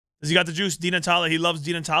Has he got the juice? Di Natale. He loves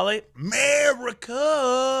Di Natale.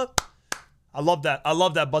 America. I love that. I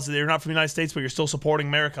love that, Buzzy. You're not from the United States, but you're still supporting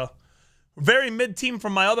America. Very mid team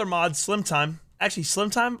from my other mod, Slim Time. Actually, Slim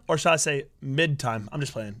Time, or should I say mid time? I'm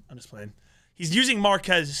just playing. I'm just playing. He's using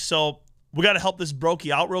Marquez, so we got to help this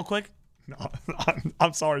brokey out real quick. No,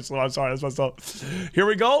 I'm sorry, Slim. I'm sorry. That's messed up. Here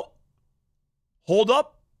we go. Hold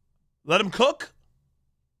up. Let him cook.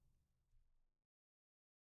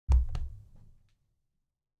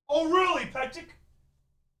 Oh, really, Pectic?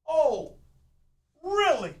 Oh,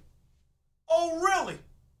 really? Oh, really?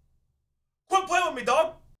 Quit playing with me,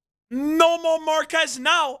 dog. No more Marquez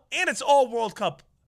now, and it's all World Cup.